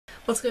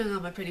What's going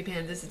on, my pretty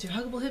pandas? It's your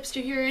Huggable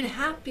Hipster here, and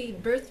happy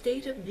birthday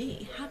to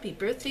me. Happy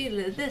birthday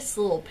to this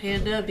little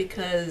panda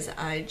because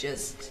I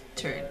just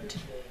turned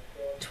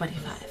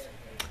 25.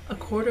 A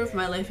quarter of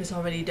my life is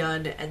already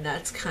done, and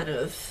that's kind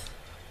of...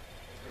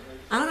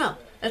 I don't know.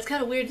 That's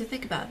kind of weird to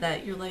think about,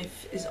 that your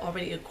life is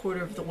already a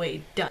quarter of the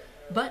way done.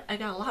 But I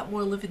got a lot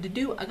more living to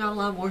do. I got a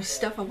lot more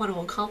stuff I want to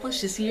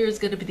accomplish. This year is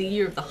going to be the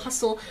year of the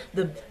hustle,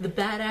 the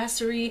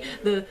badassery,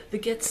 the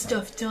get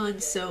stuff done.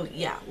 So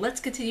yeah, let's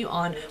continue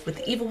on with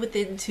the Evil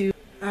Within 2.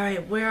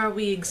 Alright, where are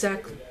we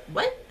exactly?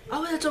 What?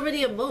 Oh, that's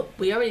already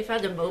we already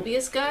found a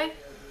Mobius guy?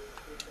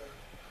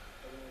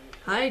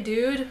 Hi,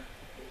 dude.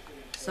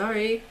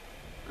 Sorry.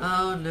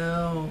 Oh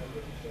no.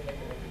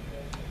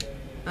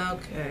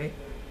 Okay.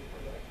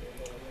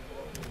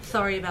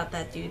 Sorry about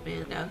that, dude,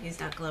 man. No, he's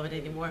not glowing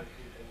anymore.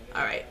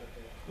 Alright,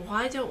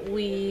 why don't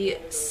we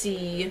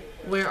see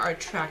where our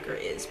tracker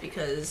is,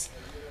 because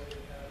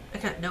I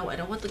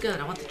don't want the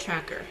gun, I want the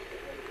tracker.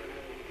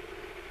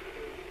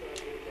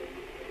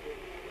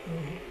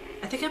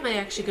 I think I might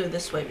actually go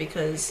this way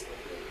because,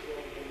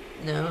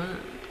 no,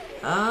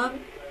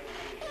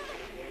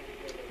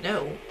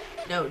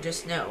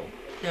 just no.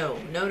 No.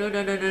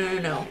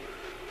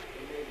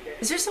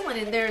 Is there someone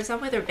in there? Is that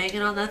why they're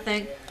banging on that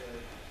thing?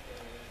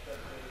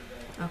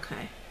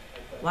 Okay,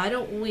 why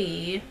don't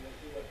we...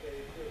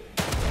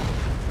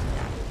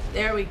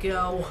 There we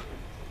go.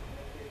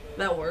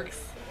 That works.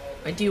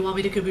 Wait, do you want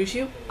me to caboose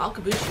you? I'll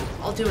caboose you.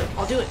 I'll do it.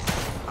 I'll do it.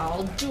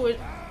 I'll do it.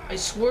 I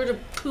swear to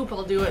poop,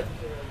 I'll do it.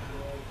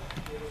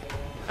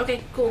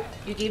 Okay, cool.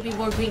 You gave me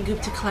more green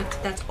goop to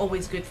collect. That's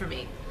always good for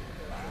me.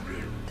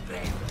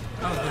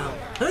 Oh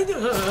no.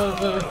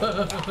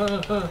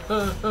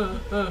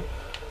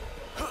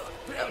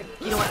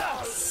 You know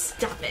what?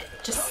 Stop it.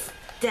 Just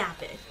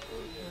stop it.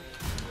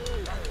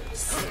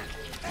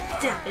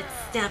 Stop it.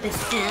 Stop it.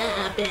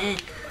 Stop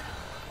it.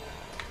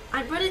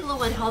 I'm running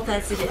low on health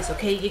as it is,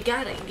 okay? You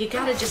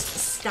gotta just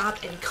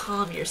stop and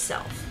calm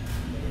yourself.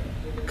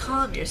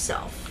 Calm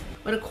yourself.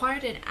 When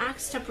acquired, an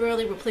axe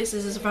temporarily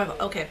replaces a survival.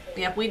 Okay,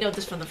 yeah, we know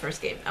this from the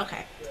first game.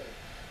 Okay.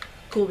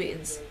 Cool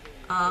beans.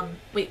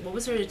 Wait, what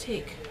was there to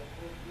take?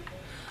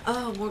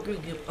 Oh, more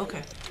green goop.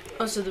 Okay.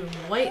 Oh, so the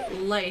white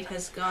light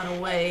has gone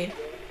away.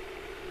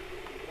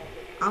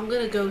 I'm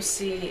gonna go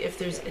see if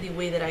there's any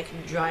way that I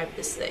can drive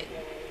this thing.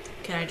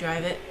 Can I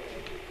drive it?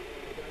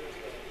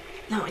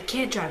 No, I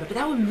can't drive it, but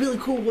that would be really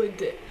cool,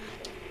 wouldn't it?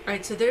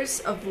 Alright, so there's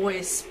a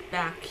voice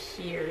back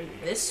here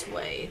this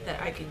way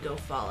that I can go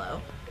follow.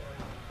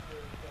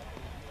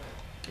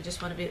 I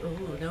just want to be...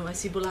 Oh, no, I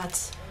see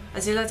bullets.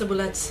 I see lots of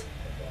bullets.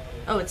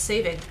 Oh, it's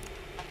saving.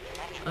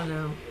 Oh,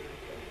 no.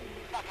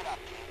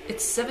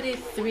 It's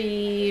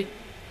 73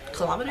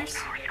 kilometers?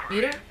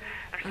 Meter?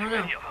 I don't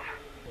know.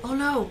 Oh,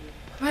 no.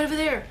 Right over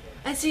there.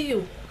 I see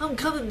you. I'm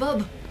coming,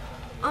 bub.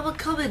 I'm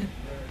a-coming.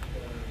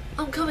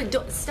 I'm coming.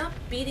 Don't stop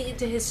beating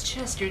into his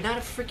chest. You're not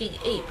a freaking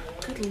ape.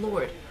 Good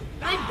lord.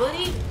 Hi,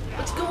 buddy.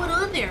 What's going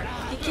on there?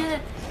 You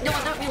can't. No,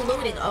 I'm not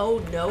reloading. Oh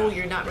no,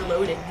 you're not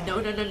reloading.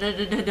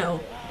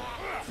 No.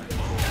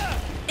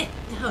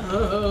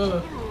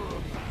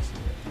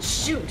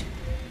 Shoot,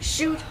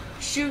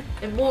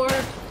 and more.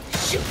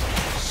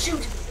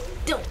 Shoot.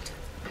 Don't.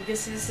 I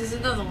guess this is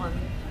another one.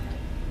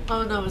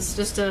 Oh no, it's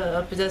just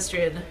a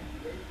pedestrian.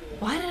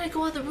 Why did I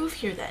go on the roof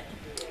here then?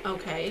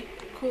 Okay,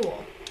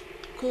 cool.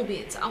 Cool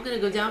beans. I'm gonna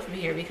go down from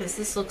here because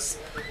this looks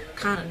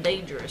kind of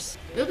dangerous.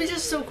 It'll be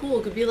just so cool.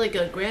 It could be like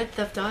a Grand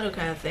Theft Auto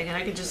kind of thing, and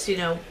I could just, you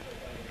know,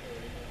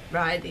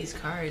 ride these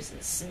cars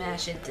and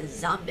smash into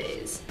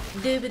zombies.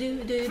 I'm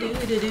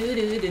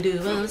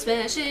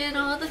smashing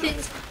all the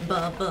things.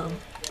 Bum bum.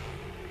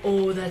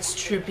 Oh, that's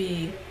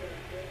trippy.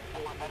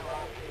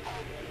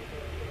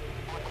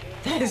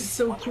 That is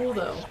so cool,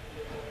 though.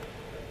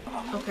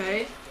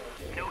 Okay.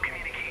 No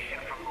communication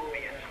from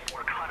Mobius.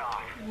 We're cut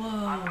off.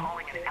 Whoa. I'm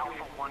calling an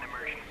Alpha 1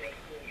 emergency.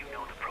 You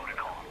know the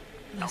protocol.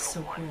 That's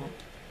so Alpha 1. cool.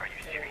 Are you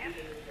serious?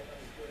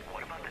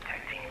 What about the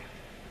tech team?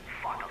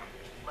 Fuck them.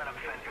 Let them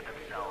fend for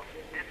themselves.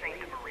 This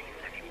ain't the Marines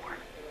anymore.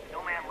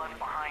 No man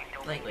left behind.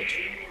 Don't Language.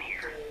 shit in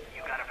here.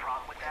 You got a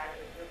problem with that?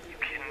 You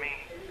kidding me?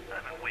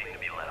 I've been waiting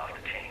to be let off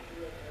the team.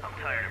 I'm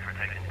tired of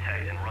protecting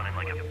tech and running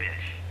like a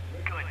bitch.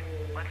 Good.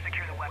 Let's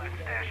secure the weapon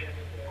stashes.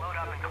 Load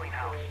up and clean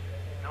house.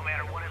 No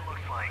matter what it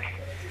looks like,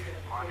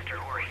 monster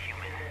or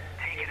human,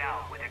 take it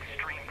out with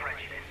extreme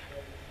prejudice.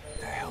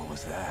 The hell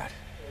was that?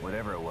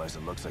 Whatever it was,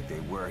 it looks like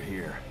they were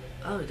here.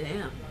 Oh,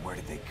 damn. Where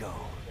did they go?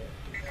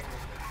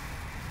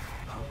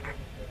 Huh?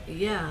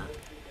 Yeah.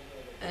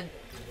 And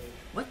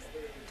what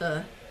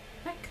the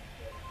heck?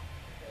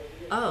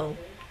 Oh.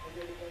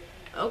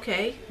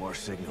 Okay. More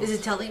signals. Is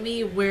it telling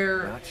me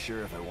where... Not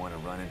sure if I want to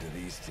run into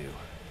these two.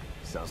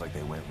 Sounds like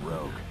they went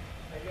rogue.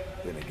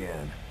 Then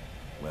again,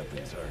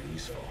 weapons are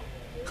useful.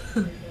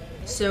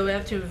 So we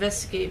have to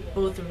investigate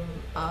both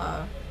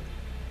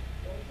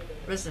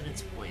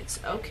resonance points.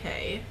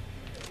 Okay.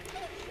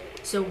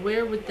 So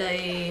where would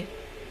they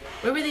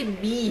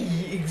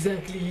be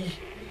exactly?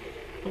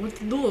 I want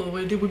to know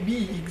where they would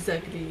be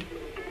exactly.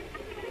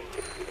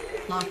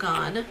 Lock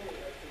on.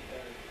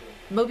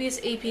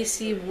 Mobius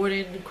APC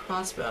Warden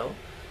Crossbow.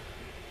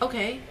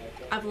 Okay,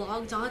 I've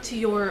logged on to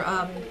your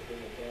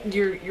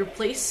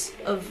place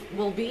of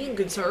well-being,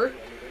 good sir.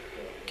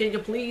 Can you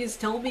please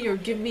tell me or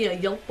give me a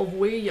yelp of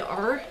where you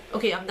are?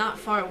 Okay, I'm not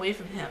far away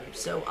from him,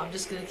 so I'm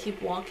just gonna keep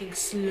walking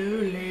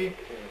slowly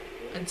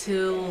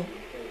until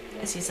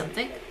I see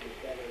something.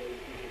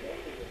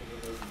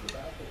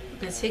 I'm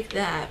gonna take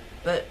that,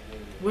 but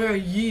where are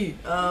you?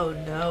 Oh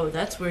no,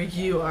 that's where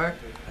you are.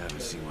 I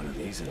haven't seen one of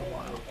these in a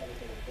while.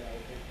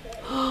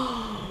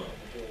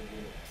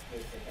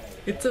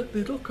 It's a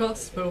little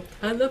crossbow.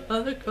 I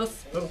love a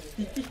crossbow.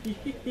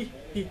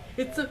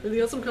 It's a really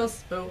awesome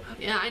crossbow.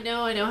 Yeah, I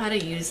know how to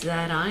use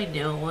that. I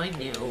know.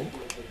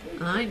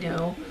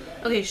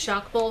 Okay,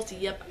 shock bolt.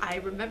 Yep, I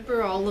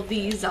remember all of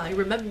these.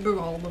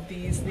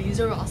 These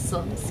are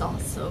awesome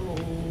sauce. Oh,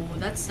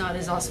 that's not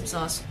as awesome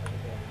sauce.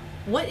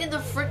 What in the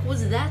frick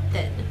was that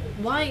then?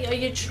 Why are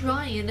you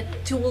trying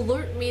to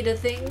alert me to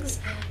things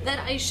that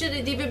I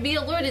shouldn't even be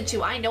alerted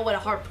to? I know what a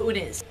harpoon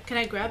is. Can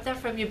I grab that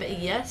from your back?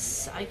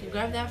 Yes, I can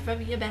grab that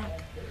from your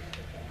back.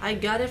 I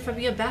got it from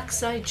your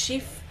backside,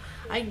 chief.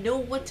 I know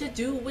what to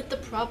do with the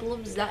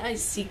problems that I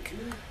seek.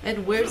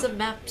 And where's a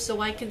map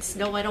so I can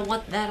know I don't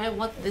want that, I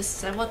want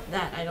this, I want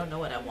that. I don't know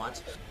what I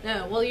want.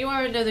 No, well, you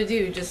are another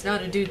dude, just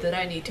not a dude that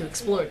I need to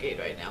explore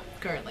right now,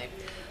 currently.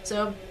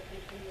 So,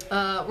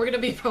 we're gonna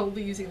be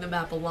probably using the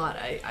map a lot,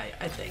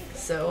 I think.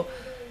 So,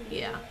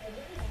 yeah.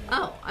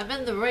 Oh, I'm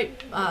in the right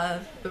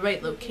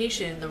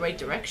location, the right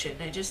direction.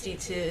 I just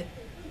need to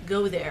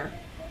go there.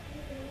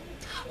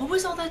 What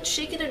was all that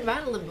shaking and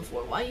rattling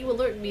before? Why are you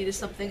alerting me to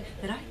something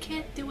that I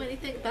can't do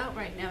anything about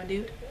right now,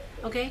 dude?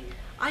 Okay?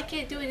 I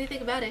can't do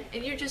anything about it,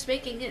 and you're just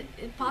making it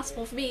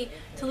impossible for me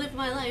to live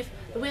my life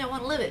the way I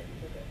want to live it.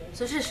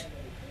 So shush.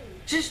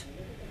 Shush.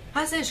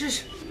 I said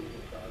shush.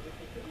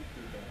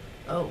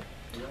 Oh,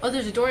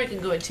 there's a door I can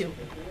go into.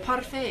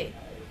 Parfait.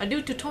 A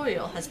new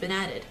tutorial has been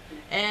added.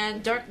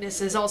 And darkness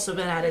has also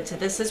been added to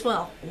this as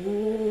well.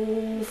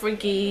 Ooh,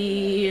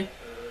 freaky.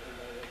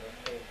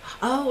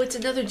 Oh, it's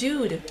another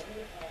dude.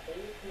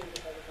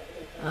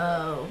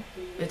 Oh,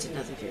 it's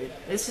another dude.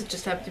 This has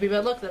just happened to be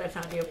bad luck that I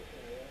found you.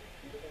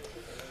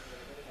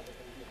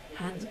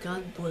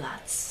 Handgun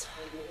bullets.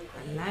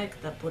 I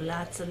like the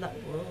bullets a lot.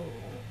 Whoa.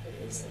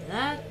 Is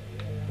that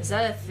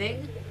a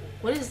thing?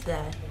 What is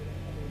that?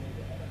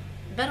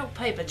 Metal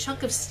pipe, a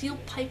chunk of steel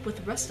pipe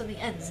with rust on the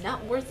ends,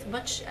 not worth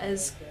much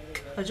as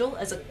a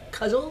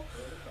cudgel?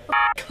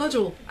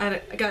 Cudgel.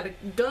 I got a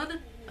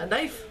gun, a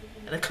knife,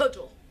 and a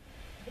cudgel.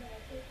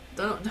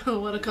 Don't know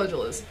what a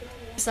cudgel is.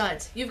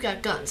 Besides, you've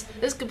got guns.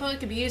 This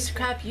component can be used to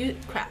crap.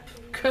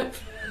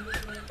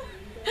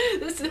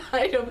 This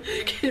item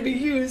can be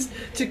used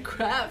to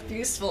craft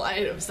useful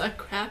items, not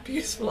crap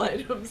useful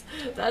items.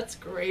 That's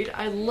great.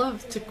 I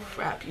love to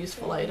crap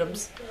useful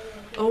items.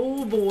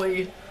 Oh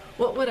boy.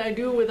 What would I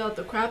do without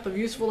the crap of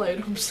useful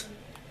items?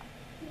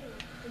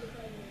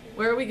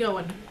 Where are we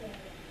going?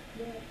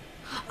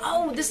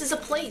 Oh, this is a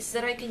place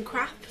that I can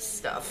craft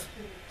stuff.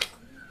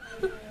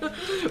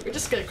 We're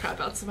just gonna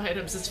crap out some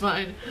items, it's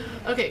fine.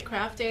 Okay,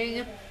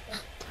 crafting.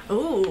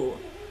 Oh.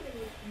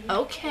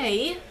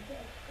 Okay.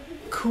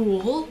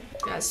 Cool.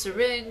 Got a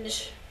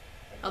syringe.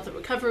 Health and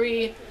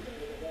recovery.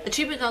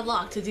 Achievement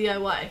unlocked to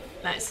DIY.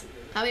 Nice.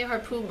 How many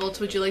harpoon bolts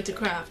would you like to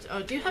craft?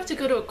 Oh, do you have to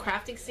go to a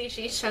crafting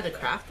station each time to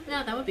craft them?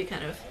 Yeah, that would be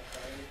kind of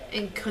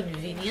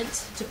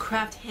inconvenient to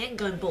craft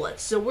handgun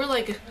bullets. So we're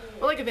like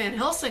a Van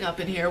Helsing up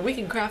in here. We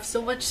can craft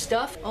so much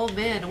stuff. Oh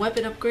man,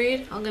 weapon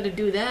upgrade. I'm gonna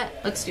do that.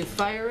 Let's do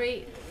fire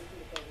rate.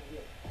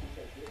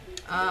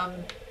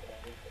 Can't.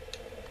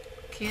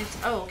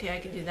 Oh, okay, I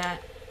can do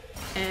that,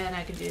 and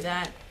I can do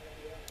that,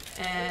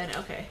 and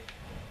okay.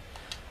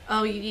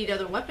 Oh, you need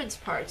other weapons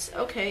parts.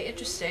 Okay,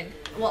 interesting.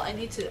 Well, I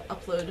need to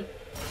upload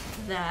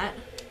that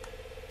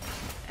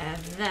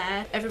and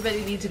that.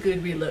 Everybody needs a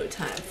good reload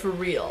time, for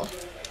real.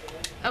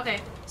 Okay,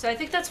 so I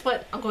think that's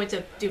what I'm going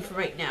to do for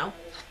right now.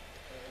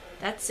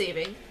 That's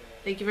saving.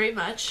 Thank you very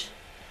much.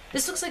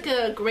 This looks like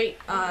a great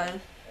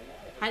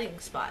hiding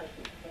spot.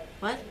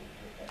 What?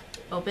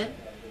 Open?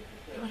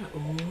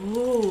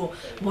 Ooh,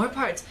 more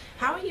parts.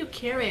 How are you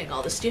carrying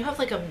all this? Do you have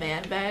like a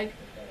man bag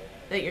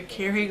that you're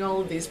carrying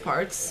all of these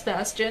parts,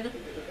 Sebastian?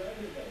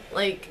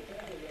 Like,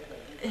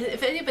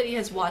 if anybody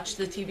has watched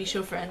the TV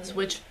show Friends,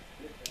 which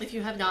if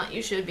you have not,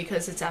 you should,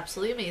 because it's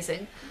absolutely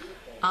amazing.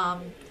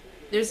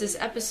 There's this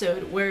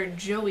episode where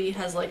Joey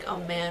has like a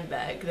man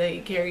bag that he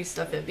carries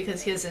stuff in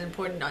because he has an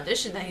important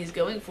audition that he's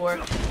going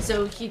for,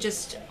 so he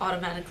just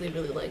automatically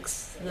really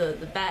likes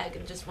the bag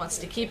and just wants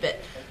to keep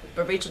it.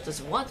 But Rachel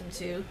doesn't want him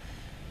to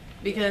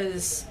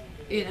because,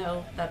 you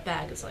know, that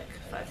bag is like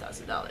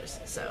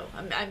 $5,000. So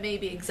I may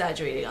be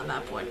exaggerating on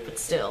that point, but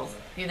still,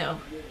 you know,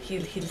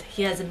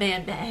 he has a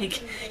man bag.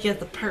 He has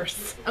the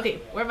purse. Okay,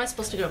 where am I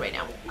supposed to go right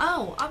now?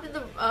 Oh, I'm in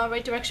the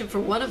right direction for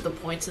one of the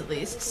points at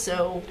least.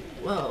 So,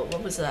 whoa,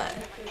 what was that?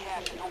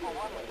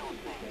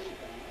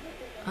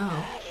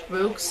 Oh,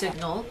 rogue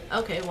signal.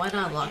 Okay, why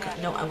not lock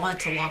on? No, I want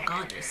to lock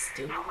on, you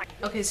stupid.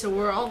 Okay, so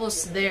we're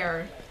almost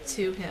there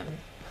to him.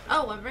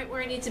 Oh, I'm right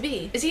where I need to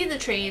be. Is he in the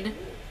train?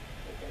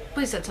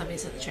 Please don't tell me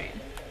he's in the train.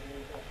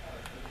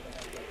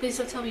 Please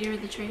don't tell me you're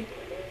in the train.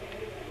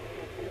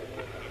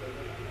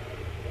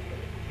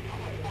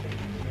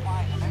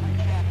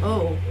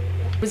 Oh.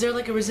 Was there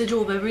like a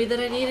residual memory that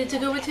I needed to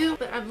go into?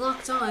 But I'm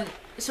locked on,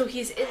 so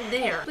he's in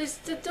there. Please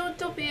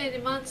don't be any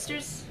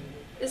monsters.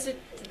 Is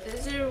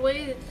there a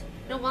way that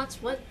no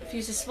monsters? What?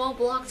 Fuse a small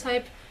block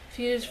type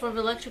fuse from an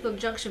electrical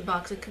junction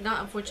box. It cannot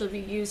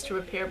unfortunately be used to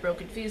repair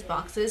broken fuse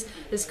boxes.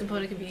 This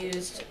component can be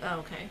used. Oh,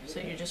 okay, so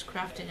you're just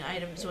crafting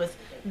items with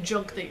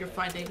junk that you're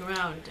finding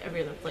around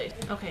every other place.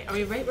 Okay, are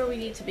we right where we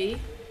need to be?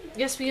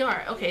 Yes, we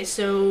are. Okay,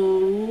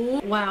 so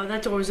wow,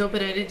 that door was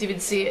open. I didn't even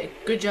see it.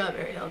 Good job,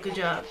 Ariel. Good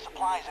job.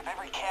 Supplies if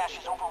every cache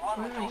is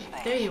overrun with those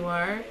things. There you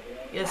are.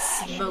 You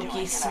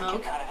smoky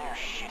smoke.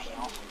 Shit.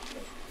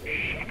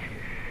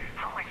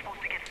 How am I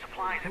supposed to get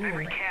supplies if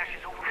every cache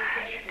is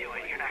overrun? You should do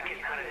it. You're not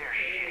getting out of there,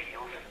 shit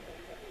heels.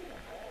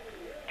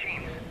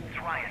 James, it's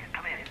Ryan.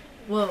 Come in.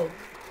 Whoa.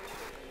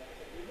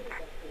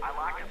 I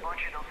locked a bunch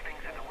of those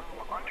things in the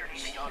room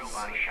underneath the auto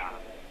body shop.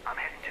 I'm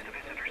heading to the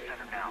visitor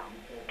center now.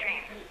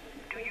 James,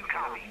 do you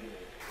copy?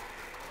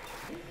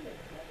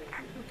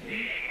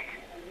 Okay.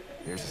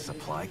 There's a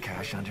supply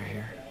cache under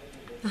here.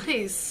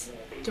 Nice.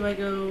 Do I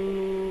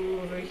go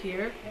over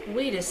here?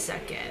 Wait a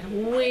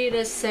second. Wait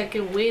a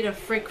second. Wait a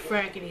frick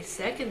frackety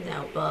second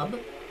now, bub.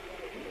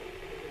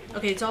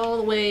 Okay, it's all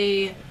the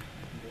way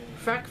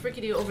frack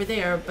frickety over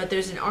there, but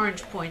there's an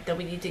orange point that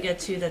we need to get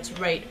to that's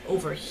right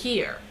over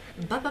here.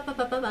 But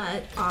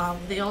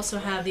they also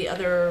have the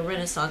other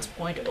Renaissance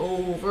point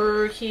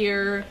over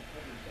here.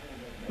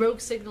 Rogue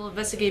signal,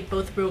 investigate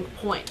both rogue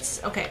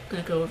points. Okay, I'm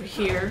gonna go over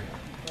here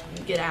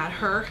and get at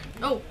her.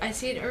 Oh, I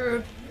see an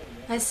herb.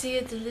 I see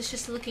a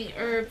delicious looking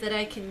herb that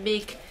I can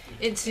make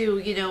into,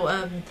 you know,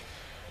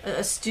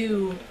 a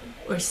stew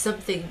or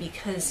something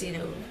because, you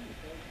know,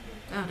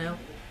 I don't know,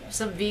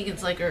 some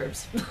vegans like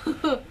herbs.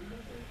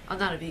 I'm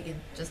not a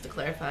vegan, just to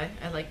clarify.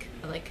 I like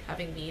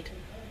having meat.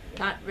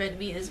 Not red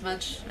meat as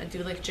much. I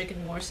do like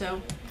chicken more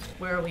so.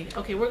 Where are we?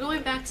 Okay, we're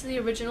going back to the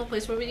original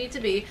place where we need to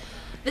be.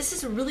 This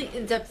is a really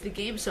in-depth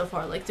game so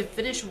far. Like, to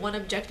finish one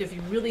objective,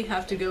 you really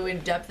have to go in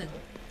depth and,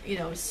 you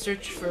know,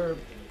 search for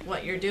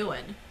what you're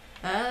doing.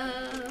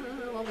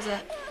 What was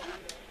that?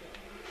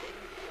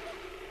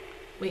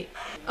 Wait.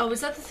 Oh,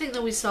 was that the thing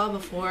that we saw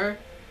before?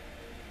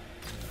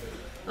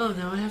 Oh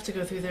no, I have to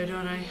go through there,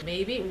 don't I?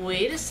 Maybe.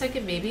 Wait a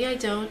second. Maybe I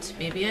don't.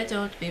 Maybe I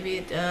don't. Maybe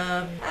it,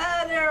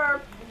 there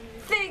are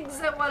things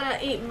that wanna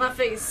eat my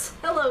face.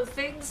 Hello,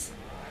 things.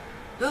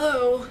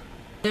 Hello.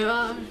 There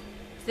are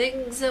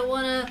things that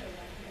wanna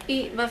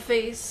eat my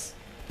face.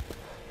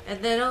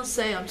 And then I'll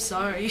say I'm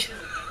sorry.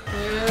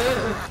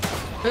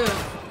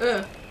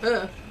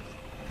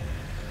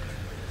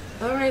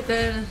 Alright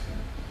then.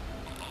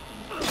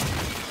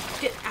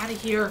 Get out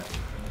of here.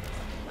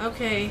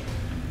 Okay.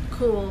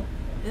 Cool.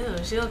 Ew,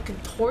 she all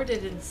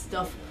contorted and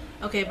stuff.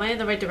 Okay, am I in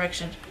the right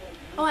direction?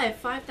 Oh, I have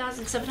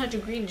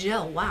 5,700 green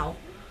gel. Wow.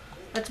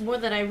 That's more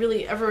than I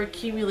really ever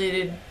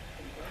accumulated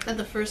in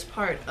the first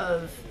part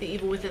of the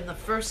Evil Within the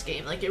first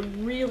game. Like, it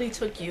really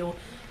took you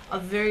a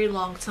very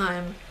long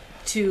time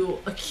to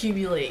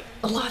accumulate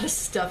a lot of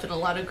stuff and a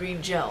lot of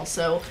green gel.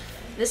 So,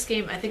 this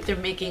game, I think they're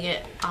making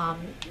it,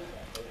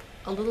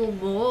 a little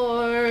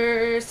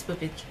more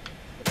spooky.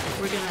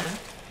 We're gonna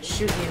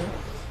shoot you,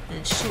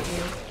 and shoot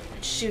you,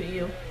 and shoot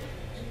you.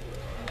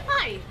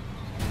 Hi!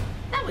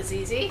 That was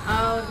easy.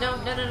 Oh, no.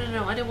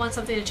 I didn't want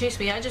something to chase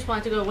me. I just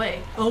wanted to go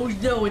away. Oh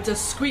no, it's a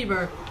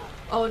screamer.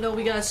 Oh no,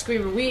 we got a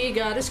screamer. We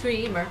got a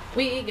screamer.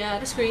 We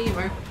got a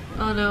screamer.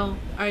 Oh no.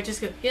 Alright,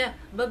 just go. Yeah,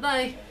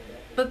 bye-bye.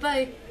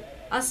 Bye-bye.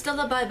 Hasta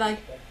la bye-bye.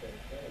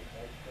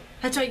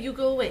 That's right, you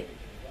go away.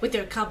 With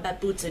your combat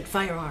boots and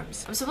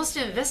firearms. I'm supposed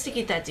to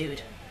investigate that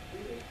dude.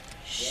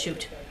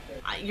 Shoot.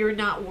 You're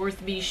not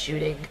worth me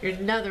shooting. You're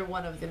another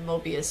one of the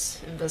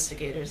Mobius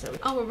investigators.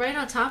 Oh, we're right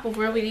on top of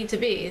where we need to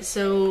be.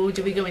 So,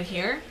 do we go in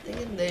here?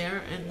 Nothing in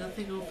there, and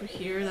nothing over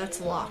here.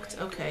 That's locked.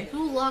 Okay.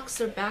 Who locks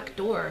their back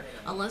door?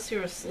 Unless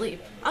you're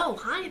asleep. Oh,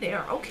 hi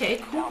there. Okay,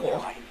 cool. You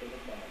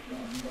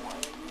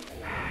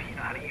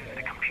know how to use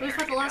the computer. We've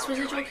had the last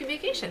residual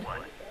communication.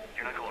 What?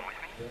 You're not going with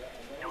me?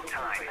 No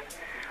time.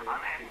 I'm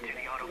heading to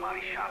the auto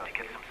body shop to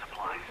get some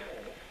supplies.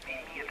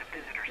 Meet me at the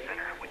visitor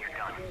center when you're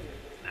done.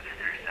 The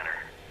visitor center?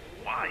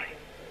 Why?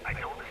 I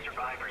told the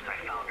survivors I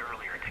found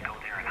earlier to go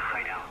there and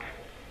hide out.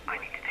 I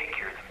need to take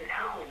care of them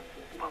now,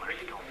 while they're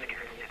still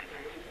scared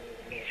citizens.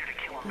 Easier to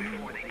kill them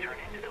before they turn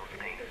into those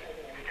things,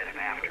 instead of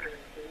after.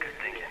 Good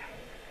thinking.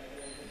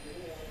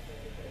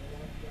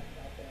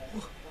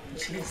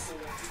 Jeez.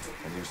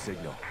 A new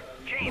signal.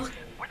 James,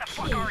 where the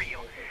fuck are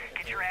you?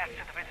 Get your ass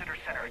to the visitor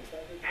center.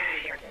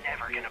 You're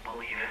never gonna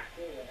believe.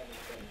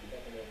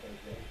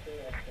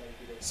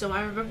 So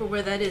I remember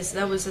where that is.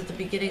 That was at the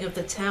beginning of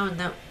the town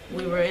that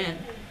we were in.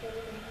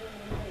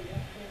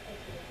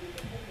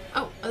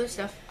 Oh, other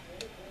stuff.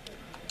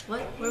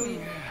 What? Where were we?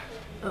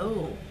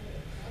 Oh.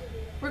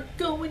 We're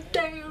going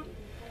down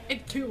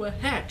into a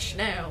hatch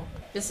now.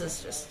 This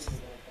is just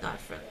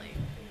not friendly.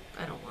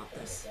 I don't want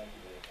this.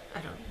 I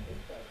don't.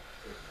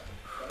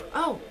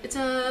 Oh, it's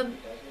a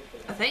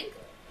I think?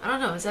 I don't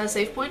know. Is that a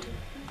save point?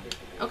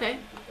 Okay.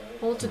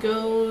 Hold to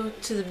go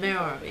to the Mare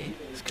Army.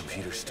 This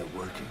computer's still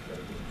working.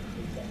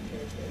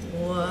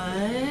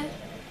 What?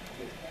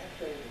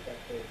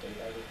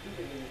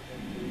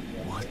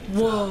 What?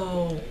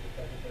 Whoa.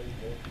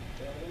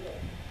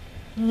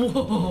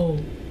 Whoa.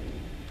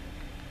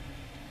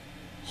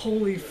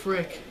 Holy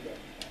frick.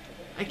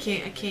 I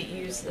can't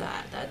use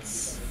that.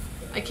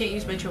 I can't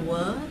use my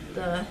what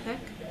the heck?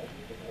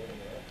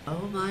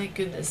 Oh my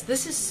goodness.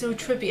 This is so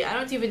trippy. I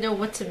don't even know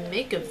what to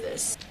make of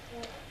this.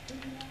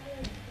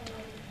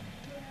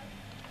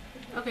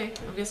 Okay,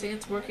 I'm guessing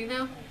it's working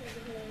now.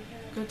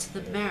 Go to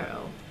the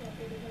marrow.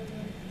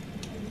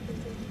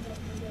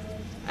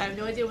 I have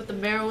no idea what the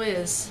marrow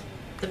is.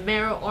 The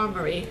marrow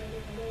armory.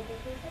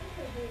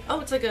 Oh,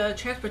 it's like a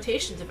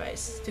transportation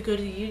device to go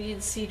to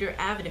Union Cedar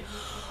Avenue.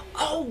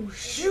 Oh,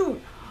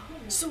 shoot!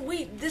 So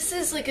wait, this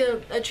is like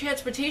a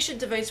transportation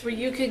device where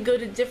you can go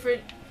to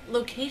different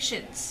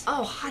locations.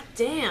 Oh, hot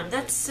damn,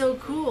 that's so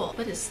cool.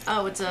 What is,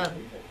 oh, it's a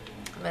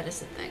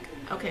medicine thing.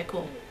 Okay,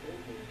 cool.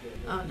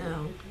 Oh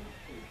no.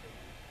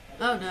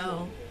 Oh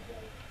no.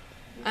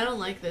 I don't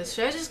like this.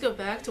 Should I just go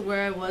back to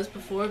where I was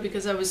before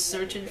because I was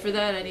searching for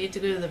that? I need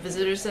to go to the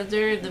visitor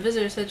center. And the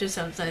visitor center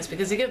sounds nice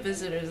because you get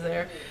visitors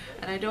there.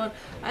 And I don't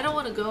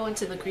want to go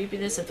into the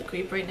creepiness of the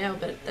creep right now,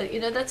 but you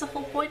know, that's the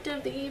whole point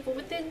of the Evil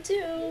Within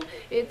too.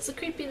 It's the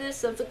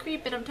creepiness of the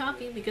creep, and I'm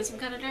talking because I'm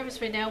kind of nervous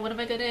right now. What am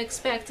I going to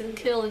expect and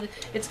kill? And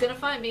it's going to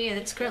find me, and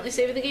it's currently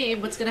saving the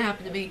game. What's going to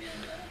happen to me?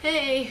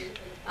 Hey,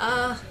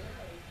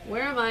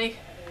 where am I?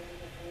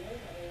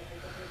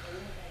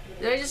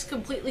 Did I just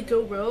completely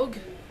go rogue?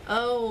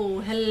 Oh,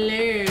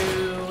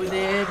 hello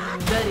there,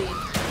 Betty.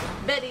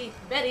 Betty.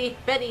 Hey,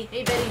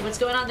 Betty, what's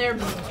going on there?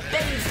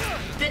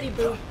 Betty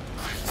boo.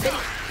 Betty,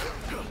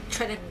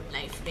 try to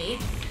knife me.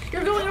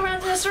 You're going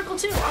around in a circle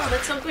too. Oh,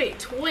 that's so great.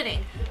 Twinning.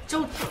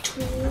 So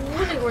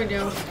twinning we're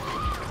doing.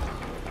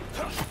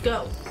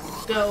 Go.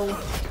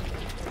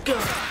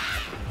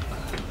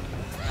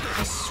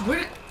 I swear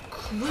to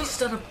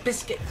Christ on a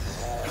biscuit.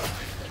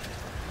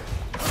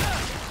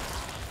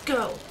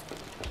 Go.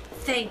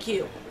 Thank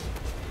you.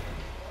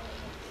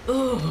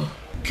 Oh,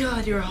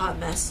 God, you're a hot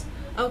mess.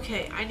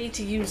 Okay, I need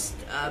to use,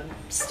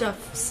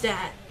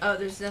 stat. Oh,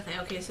 there's nothing.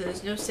 Okay, so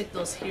there's no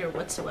signals here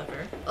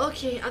whatsoever.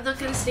 Okay, I'm not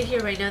gonna stay here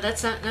right now.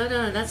 That's not,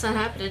 no, that's not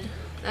happening.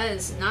 That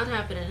is not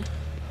happening.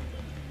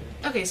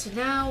 Okay, so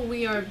now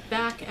we are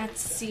back at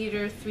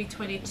Cedar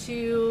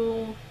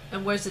 322.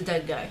 And where's the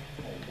dead guy?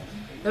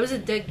 There was a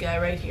dead guy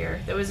right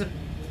here. There was a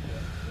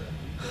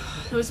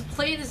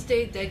plain as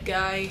day dead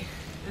guy.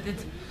 And then,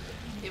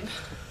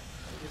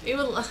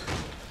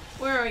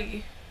 where are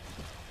you?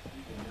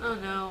 Oh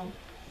no.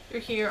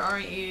 You're here,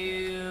 aren't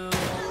you?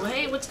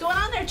 Hey, what's going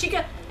on there,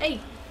 Chica? Hey!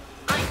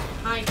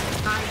 Hi.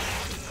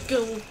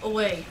 Go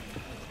away.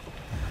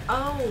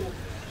 Oh,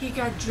 he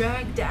got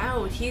dragged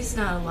out. He's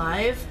not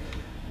alive.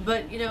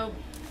 But, you know,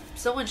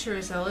 someone sure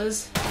as hell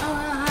is. Oh,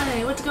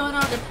 hi, what's going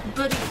on there?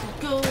 Buddy,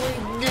 go away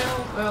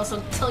now, or else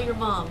I'll tell your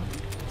mom.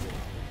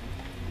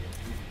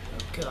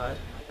 Oh, God.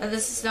 And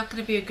this is not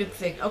gonna be a good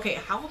thing. Okay,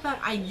 how about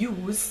I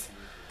use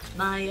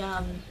my,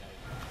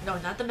 no,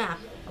 not the map.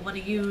 I want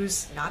to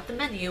use, not the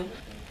menu.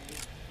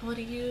 I want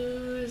to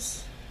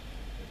use...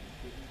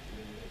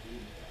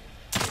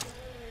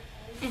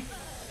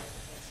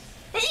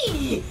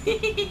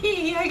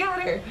 Hey! I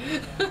got her!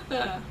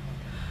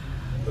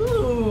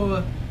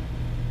 Ooh!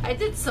 I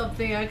did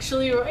something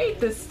actually right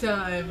this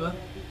time!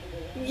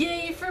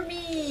 Yay for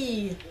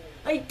me!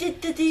 I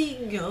did the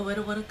thing! Oh, I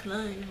don't want to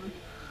climb.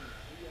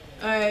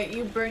 Alright,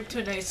 you burnt to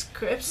a nice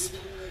crisp.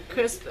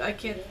 I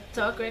can't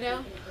talk right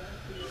now.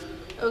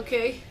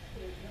 Okay.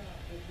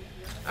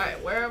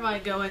 Alright, where am I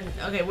going?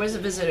 Okay, where's the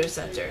visitor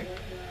center?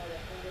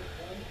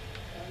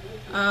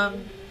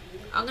 I'm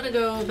gonna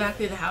go back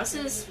through the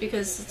houses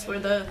because it's where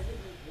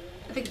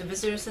I think the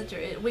visitor center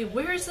is. Wait,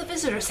 where is the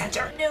visitor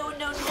center?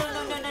 No.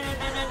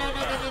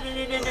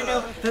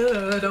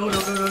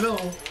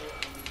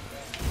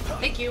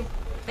 Thank you,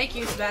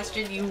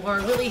 Sebastian. You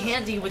are really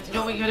handy with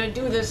knowing how to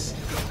do this.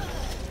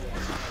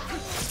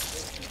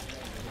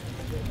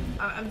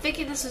 I'm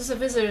thinking this is a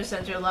visitor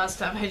center last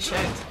time I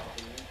checked.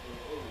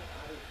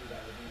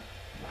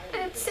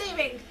 And it's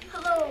saving!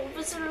 Hello,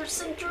 visitor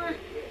center!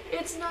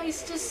 It's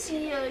nice to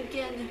see you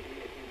again.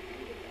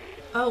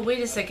 Oh, wait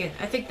a second.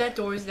 I think that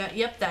door is now-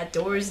 yep, that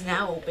door is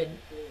now open.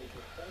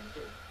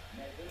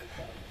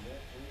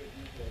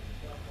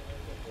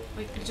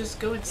 Wait, just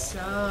go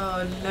inside.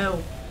 Oh,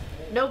 no.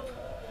 Nope.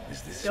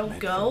 Is this Don't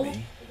meant go. for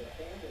me?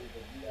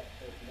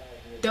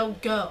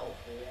 Don't go.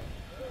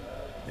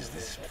 Is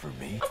this for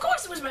me? Of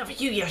course it was meant for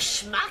you, you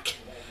schmuck!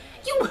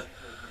 You...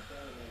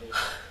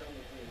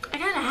 I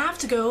kinda have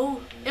to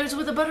go. It was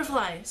with a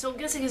butterfly, so I'm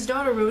guessing his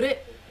daughter wrote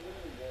it.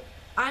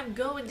 I'm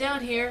going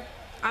down here.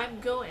 I'm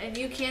going, and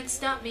you can't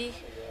stop me.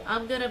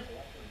 I'm gonna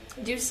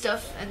do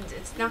stuff, and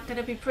it's not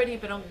gonna be pretty,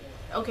 but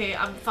okay,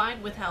 I'm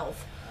fine with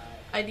health.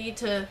 I need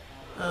to...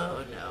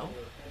 Oh, no.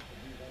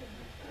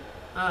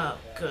 Oh,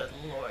 good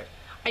lord.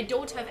 I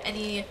don't have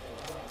any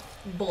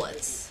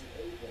bullets.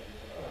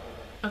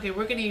 Okay,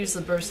 we're gonna use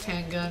the burst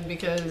handgun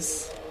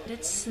because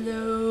it's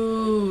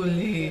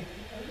slowly.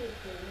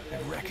 I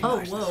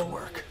recognize this whoa.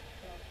 work.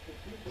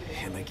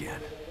 Him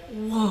again.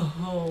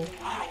 Whoa.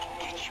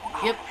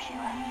 Yep.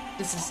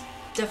 This is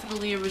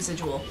definitely a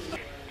residual.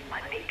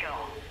 Let me go.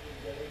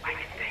 I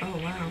can take Oh,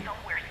 wow. you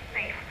somewhere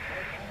safe.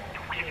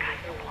 We've got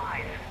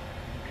supplies.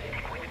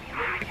 Stick with me.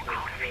 I'll get you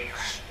out of here.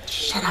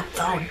 Shut up,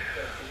 phone.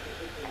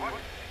 What's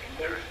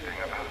interesting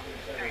about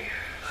safe?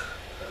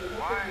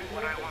 Why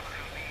would I want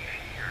to leave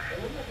here?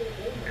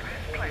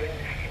 This place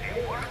is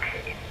a work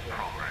in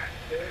progress.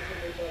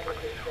 But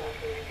soon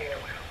it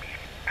will be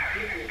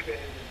perfect.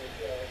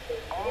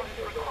 All it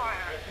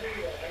requires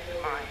is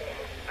my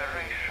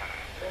inspiration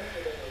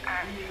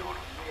and your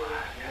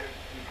blood.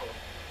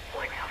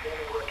 What the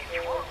fuck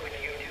is wrong with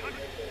you, dude?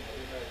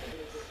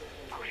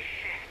 Oh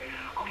shit!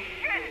 Oh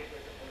shit!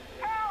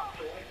 Help!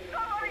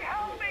 Somebody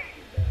help me!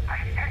 I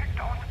said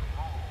don't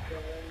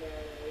move.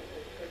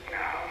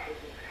 Now,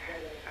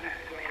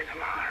 let's make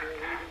some art.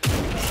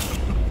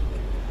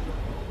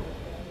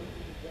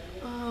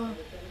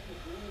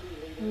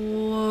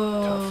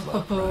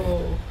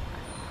 Whoa.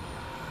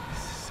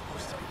 This is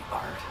supposed to be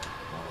art,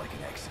 more like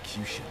an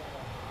execution.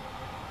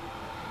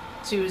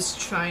 She was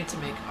trying to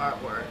make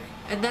artwork.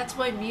 And that's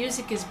why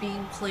music is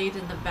being played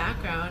in the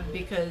background,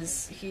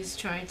 because he's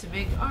trying to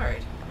make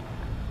art.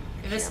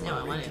 No,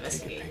 I want to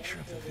investigate. Take a picture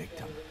of the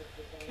victim.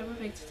 Camera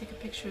rig to take a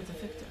picture of the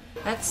victim.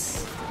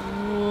 That's...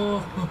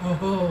 Whoa.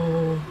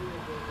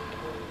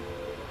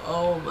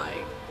 Oh my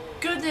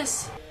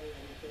goodness.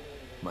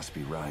 Must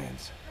be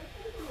Ryan's.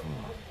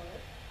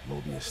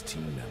 Mobius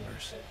team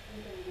members.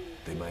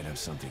 They might have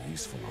something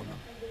useful on them.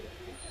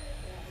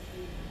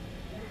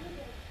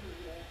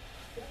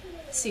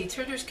 See,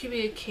 Turner's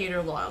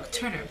communicator log.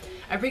 Turner,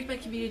 I rigged my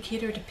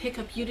communicator to pick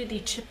up Unity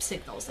chip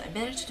signals. I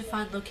managed to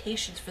find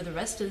locations for the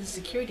rest of the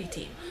security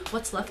team.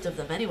 What's left of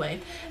them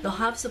anyway? They'll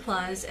have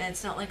supplies, and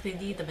it's not like they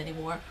need them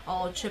anymore.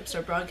 All chips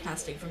are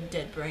broadcasting from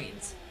dead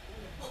brains.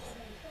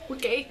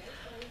 Okay.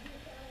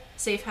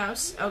 Safe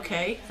house.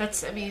 Okay.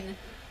 That's, I mean,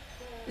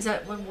 is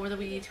that one more that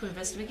we need to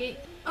investigate?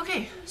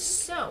 Okay,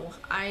 so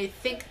I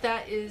think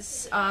that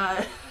is,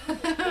 that's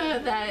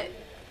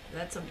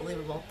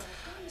unbelievable.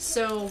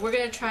 So we're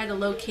gonna try to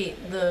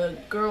locate the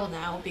girl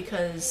now,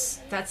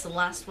 because that's the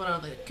last one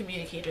on the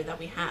communicator that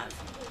we have.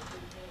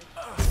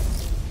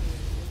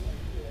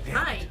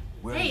 Hi!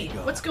 Hey,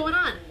 what's going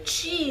on?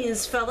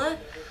 Jeez, fella!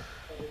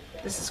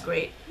 This is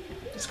great.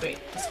 That's great.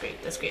 That's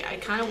great. That's great. I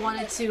kind of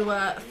wanted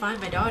to find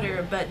my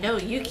daughter, but no,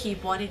 you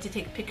keep wanting to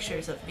take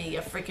pictures of me,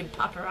 a freaking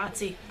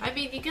paparazzi. I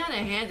mean, you gotta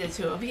hand it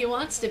to him. He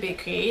wants to be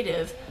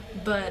creative,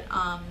 but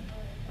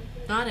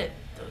not at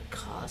the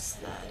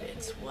cost that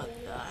it's what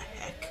the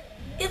heck.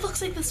 It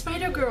looks like the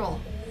Spider-Girl.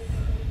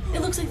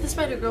 It looks like the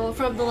Spider-Girl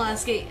from the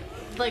last game.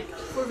 Like,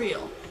 for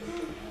real.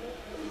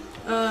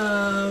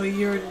 Oh,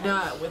 you're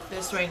not with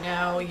this right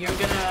now. You're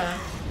gonna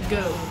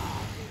go.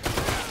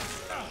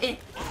 Eh.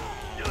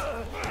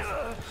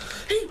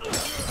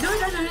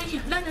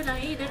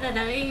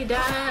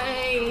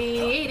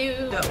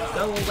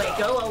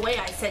 Go away,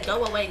 I said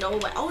go away.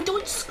 Oh,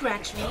 don't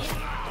scratch me.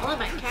 I'll let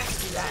my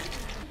cats do that.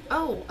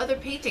 Oh, other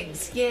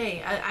paintings,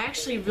 yay. I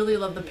actually really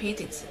love the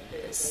paintings in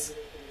this.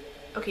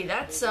 Okay,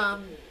 that's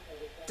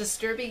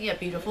disturbing yet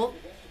beautiful.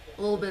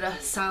 A little bit of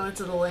Silence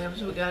of the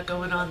Lambs we got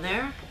going on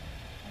there.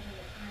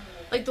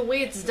 Like the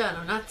way it's done,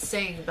 I'm not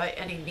saying by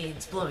any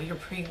means blowing your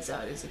brains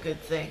out is a good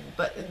thing,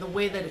 but in the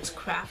way that it's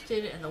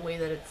crafted and the way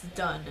that it's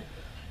done,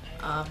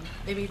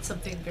 they made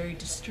something very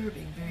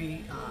disturbing,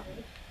 very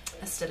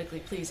aesthetically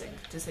pleasing,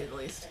 to say the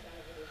least.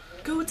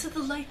 Go to the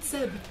light,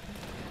 Seb!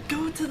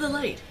 Go to the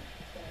light!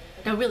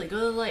 No, really, go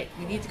to the light.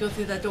 We need to go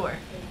through that door.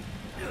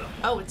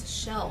 Oh, it's a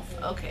shelf.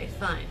 Okay,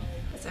 fine.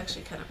 It's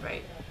actually kind of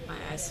bright. My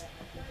eyes.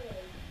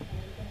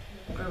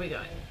 Where are we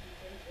going?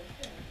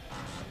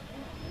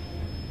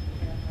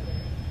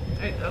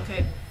 Right,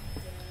 okay.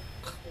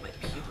 My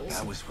pupils.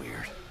 That was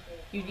weird.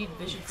 You need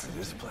vision For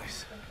this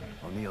place.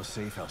 O'Neill's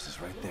safe house is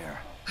right there.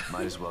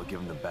 Might as well give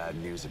him the bad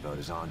news about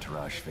his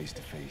entourage face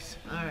to face.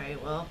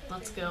 Alright, well,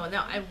 let's go.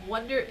 Now, I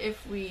wonder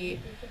if we...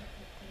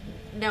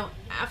 Now,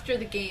 after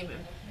the game,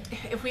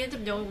 if we end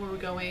up knowing where we're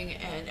going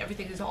and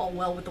everything is all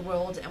well with the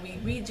world and we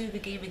redo the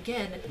game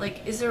again,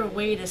 like, is there a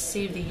way to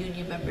save the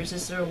Union members?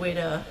 Is there a way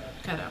to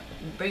kind of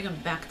bring them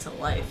back to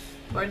life?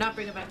 Or not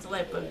bring them back to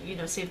life, but, you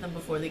know, save them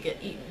before they get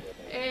eaten.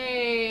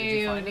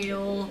 Hey,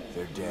 O'Neill.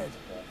 They're dead.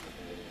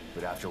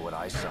 But after what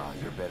I saw,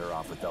 you're better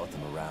off without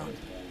them around.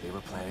 They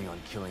were planning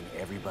on killing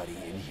everybody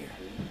in here.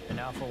 An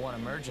Alpha 1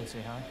 emergency,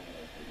 huh?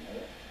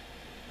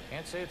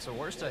 Can't say it's the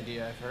worst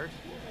idea I've heard.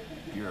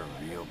 You're a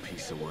real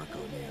piece of work,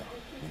 O'Neill.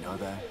 You know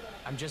that?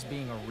 I'm just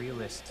being a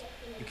realist.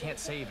 You can't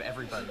save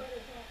everybody.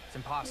 It's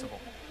impossible.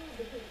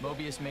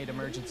 Mobius made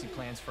emergency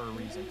plans for a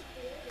reason.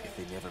 If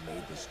they never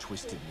made this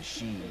twisted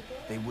machine,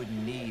 they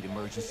wouldn't need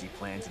emergency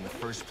plans in the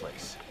first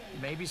place.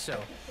 Maybe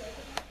so.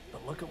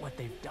 But look at what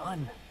they've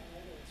done.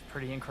 It's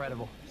pretty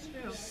incredible.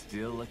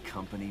 Still a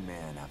company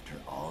man after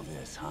all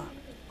this, huh?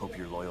 Hope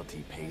your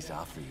loyalty pays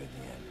off for you in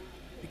the end.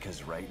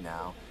 Because right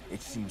now,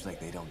 it seems like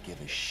they don't give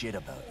a shit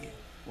about you.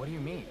 What do you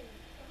mean?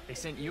 They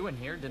sent you in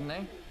here, didn't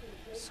they?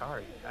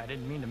 Sorry, I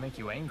didn't mean to make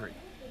you angry.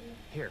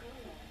 Here,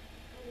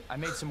 I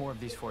made some more of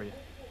these for you.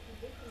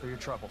 For your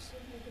troubles.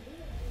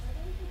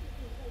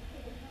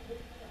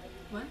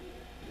 What?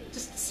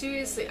 Just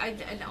seriously,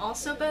 and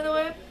also, by the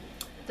way,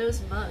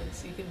 those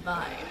mugs you can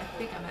buy. I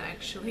think I might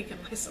actually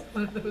get myself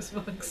one of those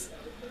mugs.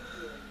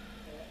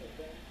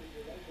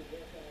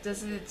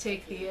 Doesn't it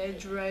take the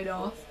edge right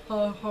off?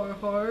 Ha ha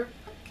ha.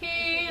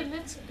 Okay,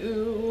 let's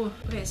go.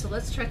 Okay, so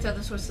let's track down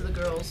the source of the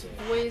girl's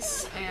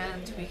voice,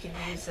 and we can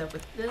use that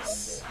with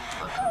this.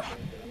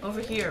 Over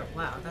here.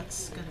 Wow,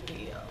 that's gonna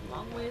be a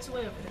long ways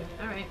away over there.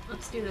 Alright,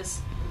 let's do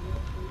this.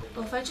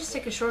 Well, if I just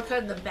take a shortcut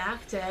in the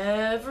back to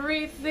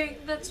everything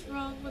that's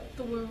wrong with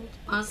the world.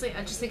 Honestly,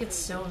 I just think it's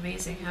so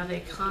amazing how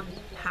they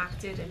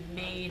compacted and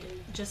made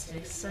just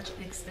such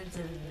an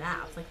extensive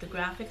map. Like the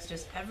graphics,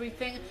 just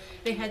everything.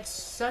 They had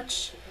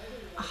such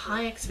a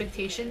high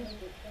expectation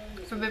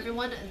from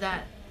everyone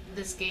that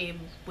this game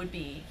would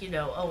be, you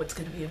know, oh, it's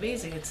going to be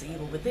amazing, it's the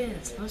Evil Within,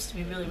 it's supposed to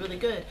be really, really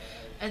good.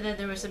 And then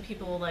there were some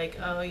people like,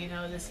 oh, you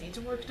know, this needs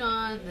worked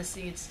on, this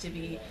needs to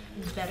be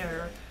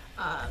better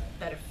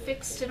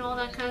fixed and all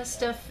that kind of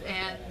stuff.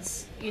 And,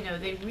 you know,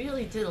 they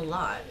really did a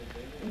lot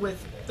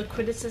with the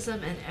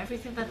criticism and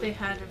everything that they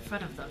had in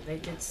front of them. They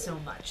did so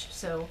much.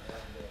 So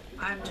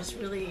I'm just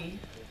really,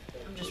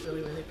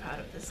 really proud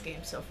of this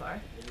game so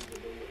far.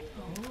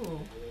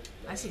 Oh,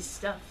 I see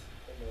stuff.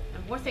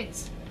 And more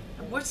things.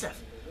 And more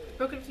stuff.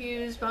 Broken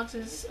fuse,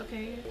 boxes,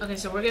 okay. Okay,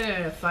 so we're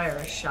gonna fire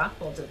a shock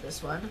bolt at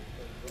this one.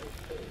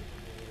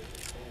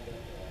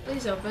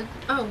 Please open.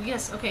 Oh,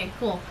 yes, okay,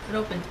 cool. It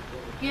opened.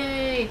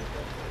 Yay!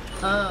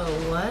 Oh,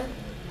 what?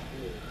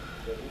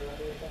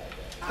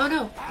 Oh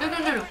no! No, no,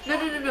 no, no, no,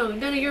 no, no, no!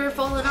 None of your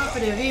fallen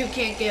operative! You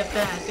can't get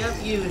back up,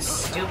 you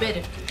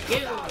stupid!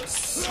 You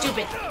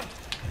stupid!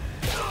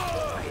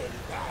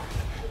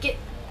 Get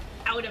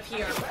out of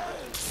here!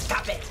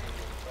 Stop it!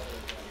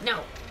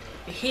 No!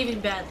 Behaving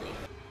badly.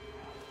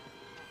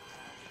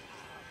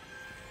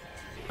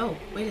 Oh,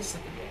 wait a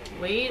second.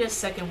 Wait a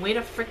second. Wait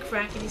a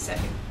frick-frackety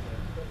second.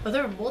 Oh,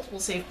 there are multiple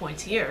save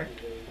points here.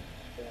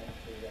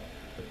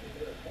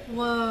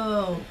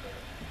 Whoa.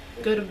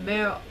 Go to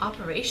Mayor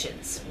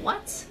Operations.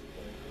 What?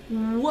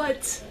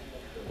 What?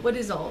 What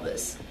is all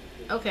this?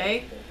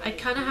 Okay. I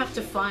kind of have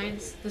to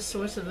find the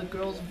source of the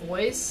girl's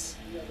voice,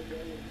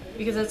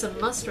 because that's a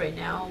must right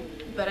now,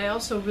 but I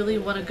also really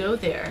want to go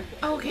there.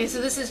 Oh, okay, so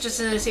this is just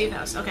in a safe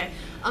house. Okay.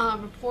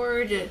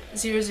 Report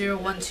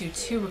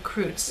 00122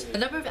 recruits. The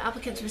number of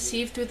applicants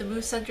received through the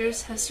MOVE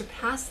centers has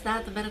surpassed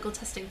that of the medical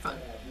testing fund.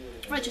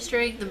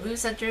 Registering the MOVE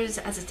centers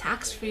as a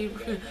tax-free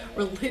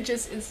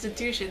religious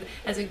institution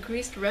has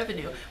increased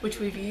revenue, which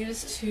we've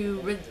used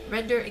to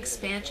render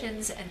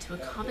expansions and to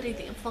accommodate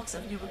the influx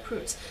of new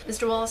recruits.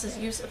 Mr. Wallace's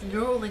use of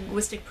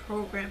neuro-linguistic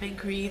programming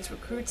creates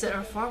recruits that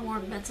are far more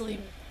mentally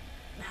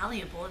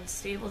malleable and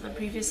stable than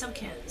previous STEM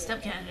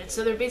candidates,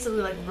 so they're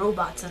basically like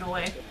robots in a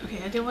way. Okay,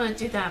 I didn't want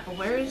to do that, but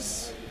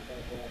where's...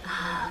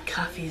 Ah,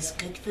 coffee is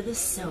good for the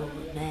soul,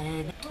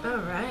 man.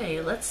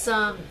 Alright, let's,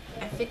 I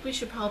think we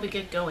should probably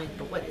get going,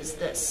 but what is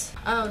this?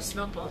 Oh,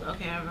 smoke balls.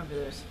 Okay, I remember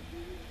those.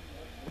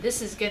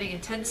 This is getting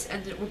intense,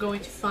 and we're going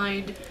to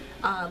find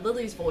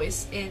Lily's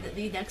voice in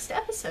the next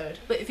episode.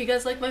 But if you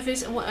guys like my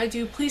face and what I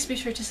do, please be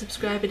sure to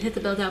subscribe and hit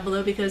the bell down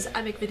below, because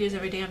I make videos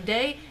every damn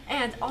day.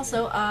 And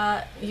also,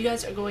 you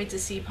guys are going to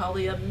see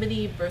probably a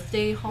mini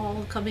birthday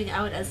haul coming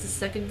out as the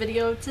second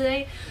video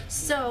today.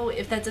 So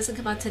if that doesn't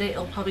come out today,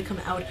 it'll probably come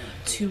out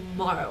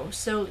tomorrow.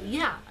 So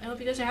yeah, I hope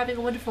you guys are having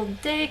a wonderful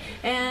day,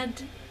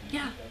 and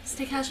yeah,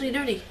 stay casually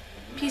nerdy.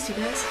 Peace, you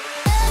guys.